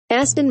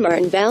Aston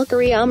Martin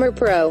Valkyrie Amr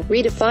Pro,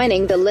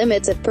 redefining the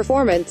limits of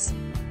performance.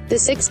 The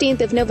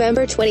 16th of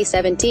November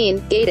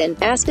 2017, Gaydon,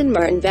 Aston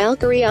Martin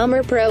Valkyrie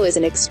Amr Pro is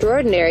an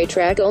extraordinary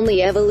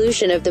track-only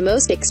evolution of the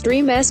most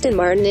extreme Aston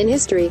Martin in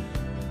history.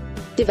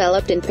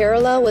 Developed in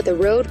parallel with a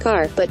road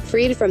car, but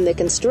freed from the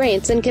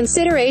constraints and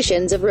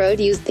considerations of road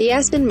use, the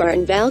Aston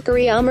Martin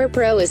Valkyrie Amr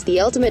Pro is the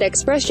ultimate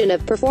expression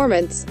of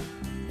performance.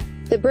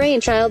 The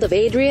brainchild of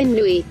Adrian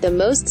Newey, the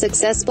most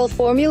successful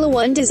Formula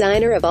One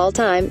designer of all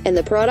time, and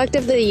the product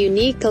of the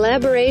unique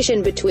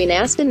collaboration between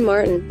Aston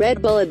Martin,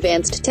 Red Bull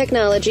Advanced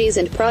Technologies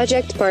and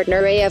project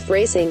partner AF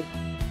Racing.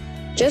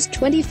 Just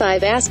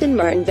 25 Aston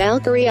Martin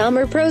Valkyrie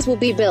Amr Pros will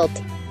be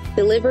built.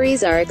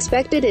 Deliveries are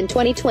expected in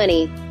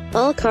 2020.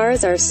 All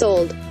cars are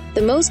sold.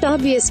 The most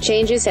obvious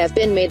changes have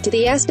been made to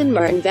the Aston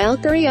Martin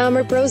Valkyrie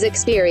Amr Pro's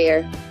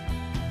exterior.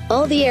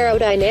 All the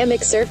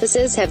aerodynamic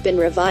surfaces have been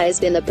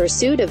revised in the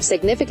pursuit of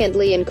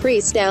significantly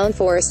increased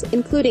downforce,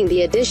 including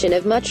the addition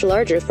of much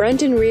larger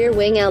front and rear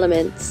wing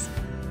elements.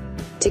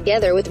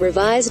 Together with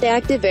revised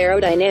active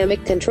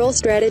aerodynamic control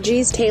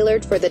strategies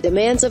tailored for the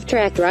demands of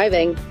track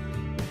driving.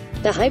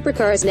 The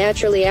hypercar's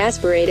naturally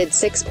aspirated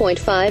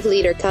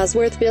 6.5-liter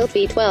Cosworth-built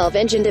V12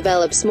 engine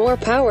develops more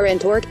power and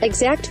torque.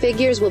 Exact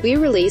figures will be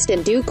released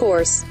in due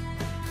course.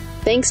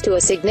 Thanks to a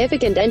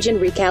significant engine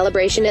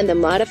recalibration and the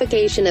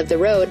modification of the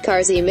road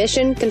car's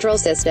emission control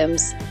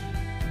systems.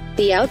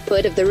 The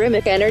output of the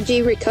Rimac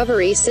energy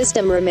recovery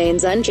system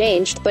remains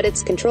unchanged, but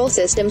its control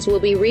systems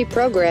will be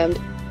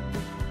reprogrammed.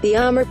 The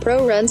Amr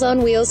Pro runs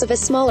on wheels of a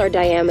smaller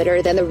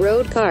diameter than the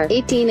road car,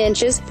 18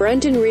 inches,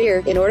 front and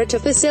rear, in order to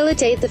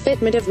facilitate the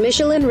fitment of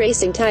Michelin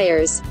racing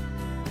tires,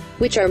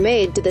 which are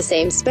made to the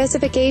same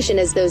specification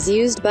as those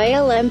used by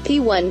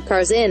LMP1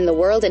 cars in the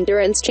World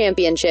Endurance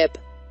Championship.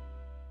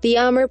 The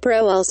Amr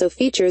Pro also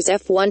features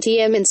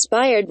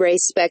F1TM-inspired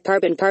race-spec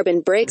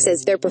carbon brakes,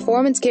 as their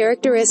performance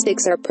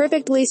characteristics are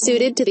perfectly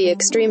suited to the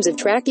extremes of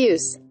track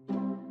use.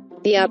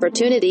 The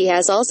opportunity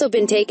has also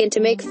been taken to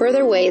make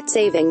further weight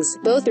savings,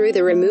 both through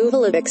the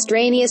removal of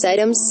extraneous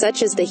items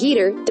such as the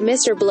heater,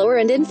 demister blower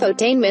and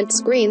infotainment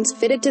screens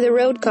fitted to the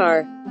road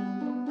car,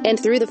 and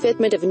through the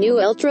fitment of new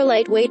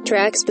ultra-lightweight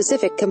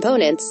track-specific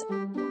components.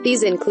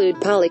 These include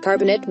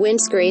polycarbonate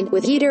windscreen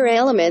with heater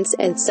elements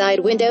and side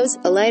windows,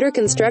 a lighter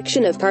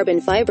construction of carbon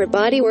fiber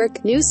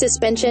bodywork, new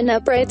suspension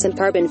uprights and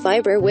carbon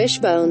fiber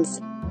wishbones,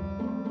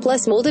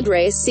 plus molded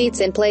race seats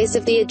in place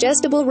of the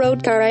adjustable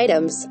road car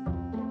items.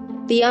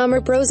 The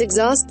Amr Pro's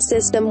exhaust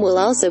system will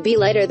also be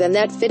lighter than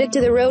that fitted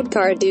to the road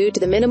car due to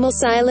the minimal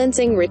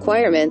silencing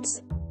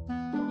requirements.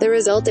 The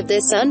result of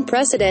this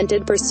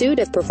unprecedented pursuit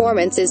of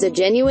performance is a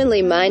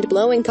genuinely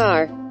mind-blowing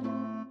car.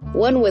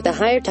 One with a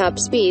higher top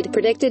speed,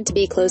 predicted to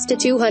be close to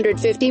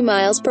 250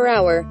 miles per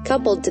hour,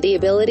 coupled to the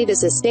ability to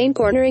sustain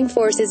cornering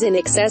forces in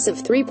excess of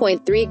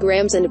 3.3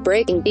 grams and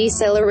braking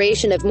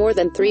deceleration of more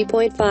than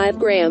 3.5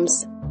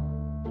 grams.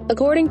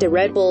 According to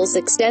Red Bull's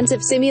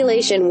extensive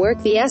simulation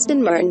work, the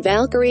Aston Martin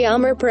Valkyrie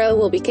Amr Pro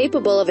will be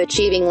capable of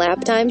achieving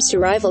lap times to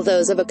rival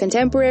those of a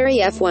contemporary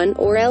F1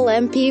 or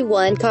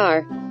LMP1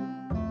 car.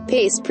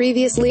 Pace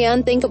previously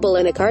unthinkable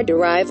in a car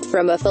derived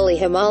from a fully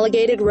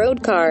homologated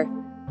road car.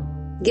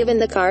 Given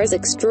the car's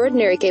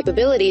extraordinary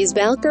capabilities,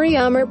 Valkyrie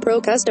Amr Pro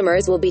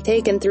customers will be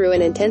taken through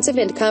an intensive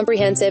and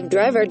comprehensive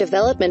driver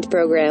development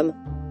program.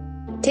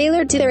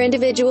 Tailored to their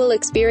individual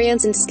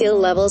experience and skill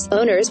levels,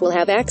 owners will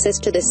have access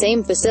to the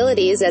same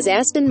facilities as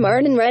Aston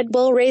Martin Red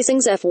Bull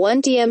Racing's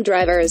F1TM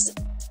drivers.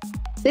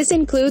 This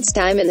includes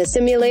time in the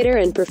simulator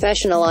and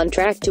professional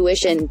on-track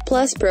tuition,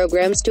 plus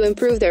programs to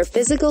improve their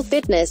physical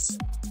fitness.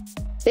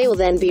 They will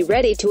then be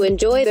ready to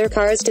enjoy their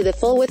cars to the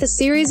full with a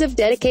series of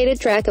dedicated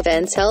track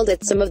events held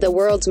at some of the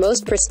world's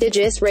most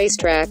prestigious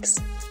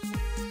racetracks.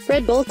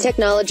 Red Bull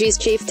Technologies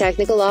Chief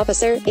Technical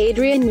Officer,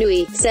 Adrian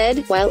Newey,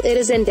 said, "While it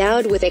is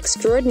endowed with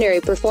extraordinary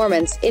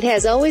performance, it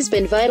has always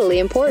been vitally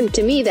important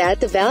to me that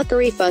the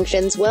Valkyrie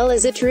functions well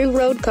as a true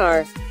road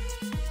car.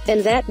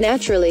 And that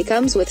naturally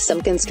comes with some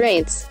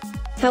constraints.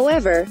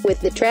 However,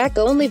 with the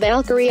track-only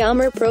Valkyrie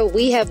Amr Pro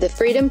we have the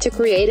freedom to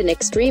create an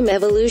extreme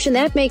evolution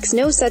that makes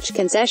no such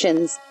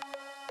concessions."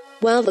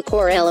 While the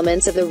core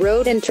elements of the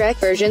road and track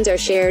versions are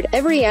shared,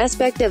 every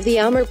aspect of the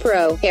Amr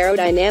Pro,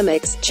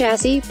 aerodynamics,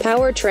 chassis,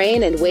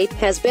 powertrain and weight,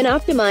 has been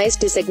optimized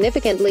to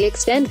significantly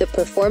extend the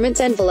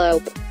performance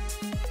envelope.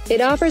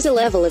 It offers a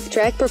level of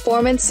track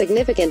performance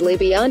significantly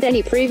beyond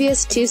any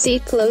previous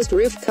two-seat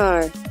closed-roof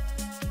car.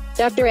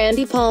 Dr.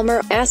 Andy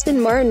Palmer,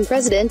 Aston Martin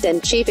President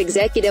and Chief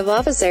Executive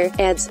Officer,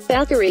 adds,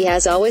 "Valkyrie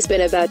has always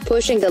been about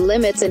pushing the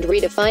limits and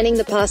redefining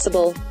the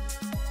possible.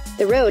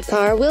 The road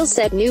car will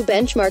set new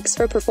benchmarks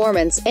for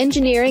performance,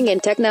 engineering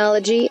and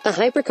technology, a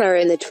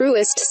hypercar in the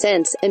truest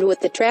sense, and with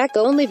the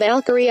track-only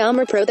Valkyrie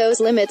Amr Pro those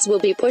limits will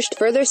be pushed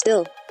further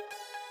still.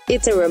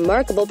 It's a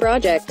remarkable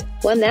project,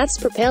 one that's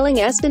propelling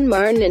Aston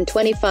Martin and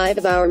 25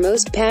 of our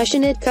most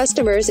passionate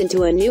customers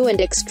into a new and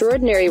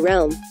extraordinary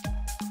realm."